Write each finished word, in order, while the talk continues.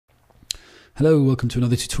Hello, welcome to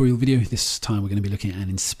another tutorial video. This time we're going to be looking at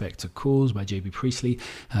Inspector Calls by J.B. Priestley.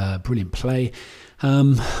 Brilliant play.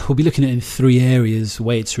 We'll be looking at it in three areas: the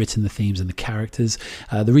way it's written, the themes, and the characters.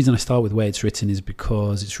 The reason I start with the way it's written is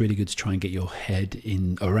because it's really good to try and get your head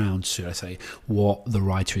around, should I say, what the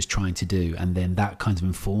writer is trying to do, and then that kind of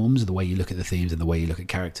informs the way you look at the themes and the way you look at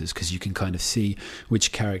characters, because you can kind of see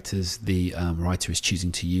which characters the writer is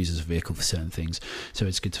choosing to use as a vehicle for certain things. So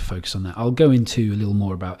it's good to focus on that. I'll go into a little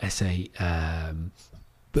more about essay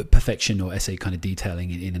perfection or essay kind of detailing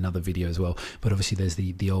in another video as well, but obviously there's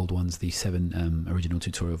the old ones, the 7 original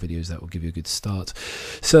tutorial videos that will give you a good start.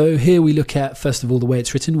 So here we look at, first of all, the way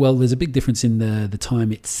it's written. Well, there's a big difference in the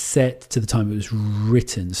time it's set to the time it was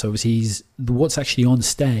written. So obviously what's actually on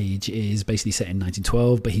stage is basically set in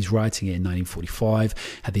 1912, but he's writing it in 1945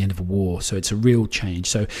 at the end of a war, so it's a real change.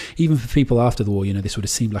 So even for people after the war, this would have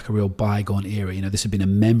seemed like a real bygone era. This would have been a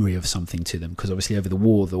memory of something to them, because obviously over the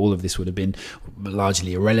war all of this would have been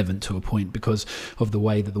largely irrelevant to a point because of the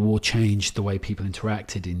way that the war changed the way people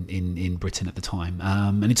interacted in Britain at the time.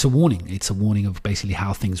 And it's a warning of basically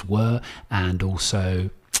how things were, and also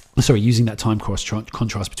using that time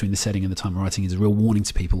contrast between the setting and the time of writing is a real warning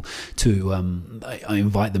to people to I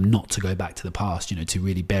invite them not to go back to the past, to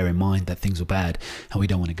really bear in mind that things were bad and we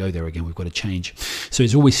don't want to go there again. We've got to change. So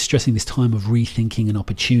it's always stressing this time of rethinking an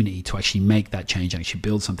opportunity to actually make that change, actually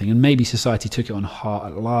build something. And maybe society took it on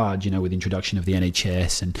heart at large, with the introduction of the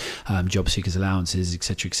NHS and job seekers allowances,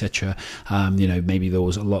 etc. Maybe there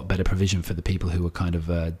was a lot better provision for the people who were kind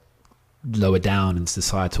of lower down in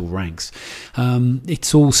societal ranks.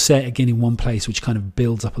 It's all set again in one place, which kind of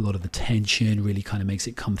builds up a lot of the tension, really kind of makes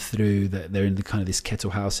it come through that they're in the kind of this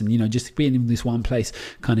kettle house, and just being in this one place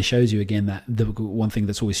kind of shows you again that the one thing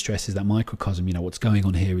that's always stressed is that microcosm. What's going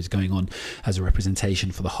on here is going on as a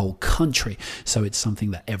representation for the whole country, so it's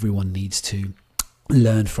something that everyone needs to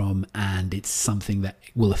learn from, and it's something that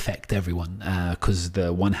will affect everyone, because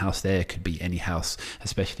the one house there could be any house,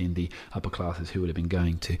 especially in the upper classes who would have been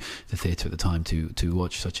going to the theatre at the time to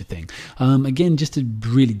watch such a thing. Again, just to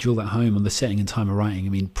really drill that home on the setting and time of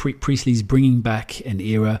writing, Priestley's bringing back an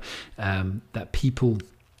era that people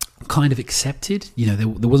kind of accepted. There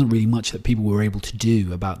wasn't really much that people were able to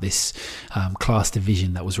do about this class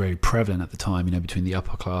division that was very prevalent at the time, between the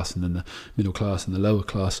upper class and then the middle class and the lower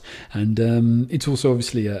class. And it's also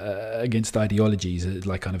obviously against ideologies,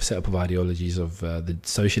 like kind of setup of ideologies of the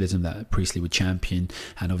socialism that Priestley would champion,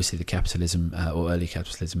 and obviously the capitalism or early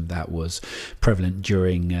capitalism that was prevalent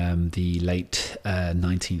during the late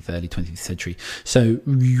 19th, early 20th century. So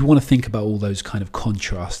you want to think about all those kind of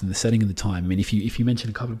contrasts and the setting of the time. If you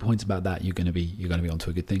mention a couple of points about that, you're going to be onto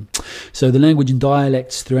a good thing. So the language and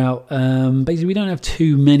dialects throughout, basically we don't have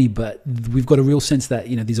too many, but we've got a real sense that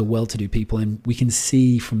these are well-to-do people, and we can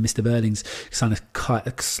see from Mr. Burling's kind of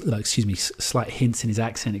slight hints in his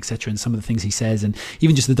accent, etc., and some of the things he says, and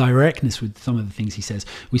even just the directness with some of the things he says,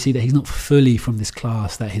 we see that he's not fully from this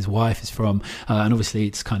class that his wife is from, and obviously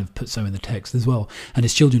it's kind of put so in the text as well. And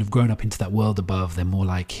his children have grown up into that world above. They're more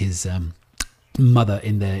like his mother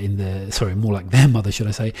more like their mother, should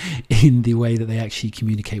I say, in the way that they actually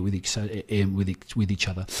communicate with each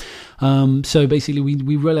other. So basically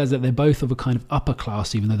we realize that they're both of a kind of upper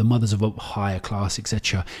class, even though the mother's of a higher class,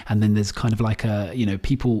 etc. And then there's kind of like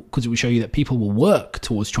people, because it will show you that people will work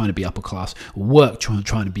towards trying to be upper class,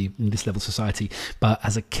 trying to be in this level of society, but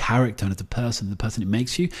as a character and as a person, the person it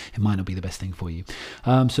makes you, it might not be the best thing for you.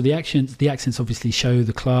 So the accents obviously show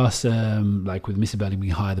the class, like with Mr. Burling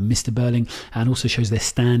being higher than Mr. Burling, and also shows their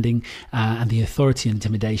standing and the authority and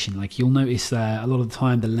intimidation. Like you'll notice a lot of the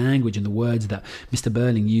time the language and the words that Mr.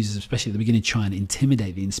 Burling uses, especially at the beginning, to try and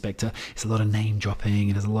intimidate the inspector, it's a lot of name dropping,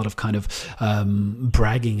 and there's a lot of kind of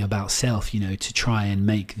bragging about self, to try and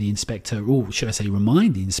make the inspector, or should I say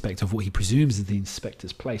remind the inspector of what he presumes is the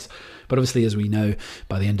inspector's place. But obviously, as we know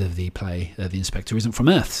by the end of the play, the inspector isn't from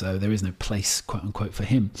Earth, so there is no place, quote unquote, for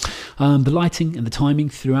him. The lighting and the timing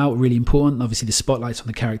throughout are really important. Obviously the spotlights on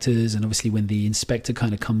the characters, and obviously when the inspector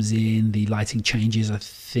kind of comes in, the lighting changes, I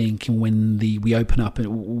think, and when we open up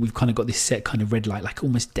and we've kind of got this set kind of red light, like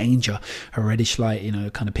almost danger, a reddish light,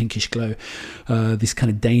 kind of pinkish glow, this kind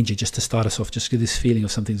of danger just to start us off, just with this feeling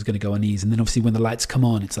of something's going to go unease. And then obviously when the lights come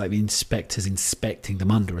on, it's like the inspector's inspecting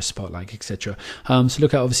them under a spotlight, etc. So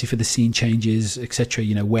look out obviously for the scene changes, etc.,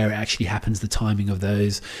 where it actually happens, the timing of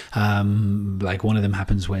those. Like one of them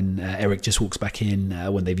happens when Eric just walks back in,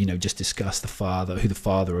 when they've just discussed who the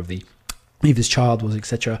father of the Eva's child was,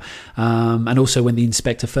 etc. And also when the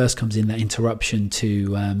inspector first comes in, that interruption to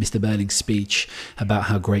Mr. Burling's speech about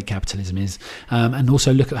how great capitalism is. And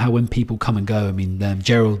also look at how when people come and go, I mean,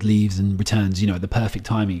 Gerald leaves and returns, you know, at the perfect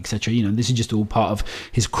timing, etc. You know, this is just all part of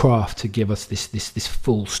his craft to give us this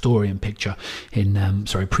full story and picture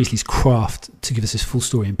Priestley's craft to give us this full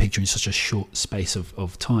story and picture in such a short space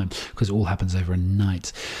of time, because it all happens over a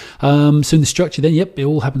night. So in the structure then, yep, it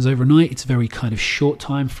all happens over a night. It's a very kind of short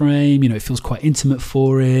time frame, you know, it feels quite intimate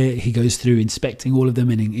for it. He goes through inspecting all of them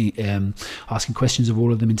and asking questions of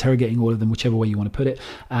all of them, interrogating all of them, whichever way you want to put it.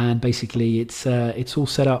 And basically it's all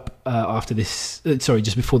set up after this,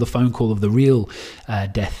 just before the phone call of the real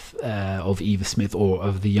death of Eva Smith, or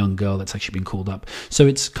of the young girl that's actually been called up. So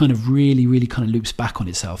it's kind of really kind of loops back on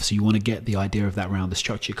itself. So you want to get the idea of that round, the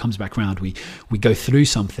structure. It comes back round. We go through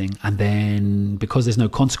something, and then because there's no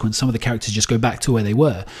consequence, some of the characters just go back to where they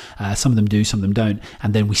were. Some of them do, some of them don't,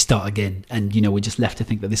 and then we start again. And you know, we're just left to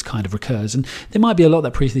think that this kind of recurs. And there might be a lot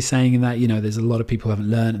that Priestley's saying in that, you know, there's a lot of people who haven't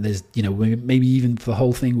learned. And there's, you know, maybe even for the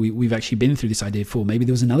whole thing, we've actually been through this idea before. Maybe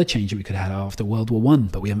there was another change that we could have had after World War I,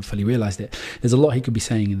 but we haven't fully realised it. There's a lot he could be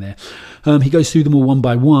saying in there. He goes through them all one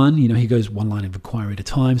by one. You know, he goes one line of inquiry at a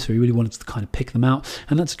time. So he really wanted to kind of pick them out.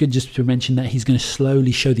 And that's good just to mention that he's going to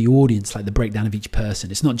slowly show the audience like the breakdown of each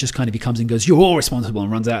person. It's not just kind of he comes and goes, you're all responsible,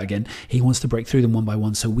 and runs out again. He wants to break through them one by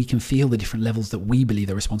one so we can feel the different levels that we believe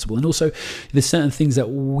they're responsible. And also there's certain things that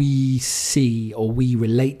we see or we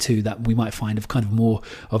relate to that we might find of kind of more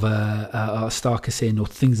of a starker sin, or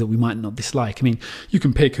things that we might not dislike. I mean, you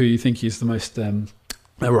can pick who you think is the most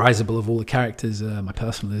risible of all the characters. My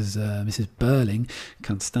personal is Mrs. Burling.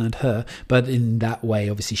 Can't stand her, but in that way,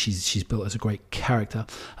 obviously, she's built as a great character.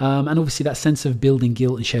 And obviously, that sense of building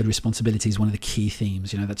guilt and shared responsibility is one of the key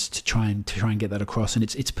themes. You know, that's to try and get that across, and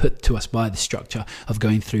it's put to us by the structure of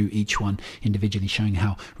going through each one individually, showing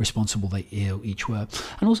how responsible they each were.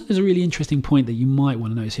 And also, there's a really interesting point that you might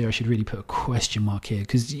want to notice here. I should really put a question mark here,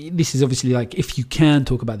 because this is obviously like, if you can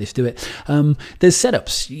talk about this, do it. There's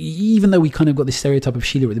setups, even though we kind of got this stereotype of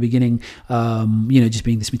Sheila at the beginning, you know, just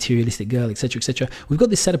being this materialistic girl, etc., etc. We've got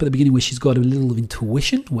this setup at the beginning where she's got a little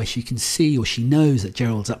intuition, where she can see, or she knows that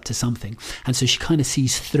Gerald's up to something, and so she kind of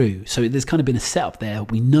sees through. So there's kind of been a setup there.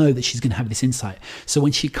 We know that she's going to have this insight. So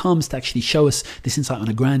when she comes to actually show us this insight on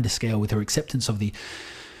a grander scale with her acceptance of the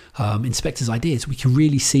inspector's ideas, we can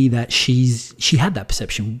really see that she had that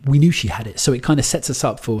perception. We knew she had it, so it kind of sets us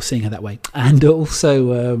up for seeing her that way. And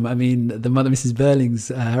also, I mean, the mother, Mrs. Burling's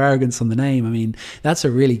her arrogance on the name. I mean, that's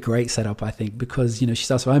a really great setup, I think, because, you know, she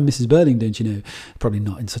starts with, "I'm Mrs. Burling, don't you know?" Probably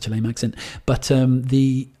not in such a lame accent, but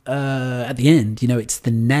at the end, you know, it's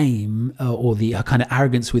the name, or the kind of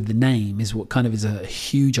arrogance with the name is what kind of is a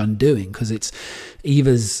huge undoing, because it's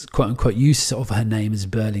Eva's quote-unquote use of her name as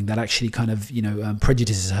Burling that actually kind of, you know,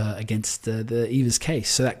 prejudices her against the Eva's case.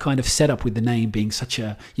 So that kind of setup with the name being such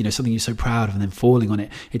a, you know, something you're so proud of, and then falling on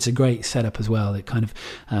it, it's a great setup as well. It kind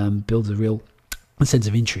of builds a real sense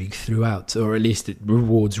of intrigue throughout, or at least it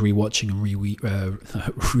rewards rewatching and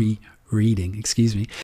rereading, excuse me.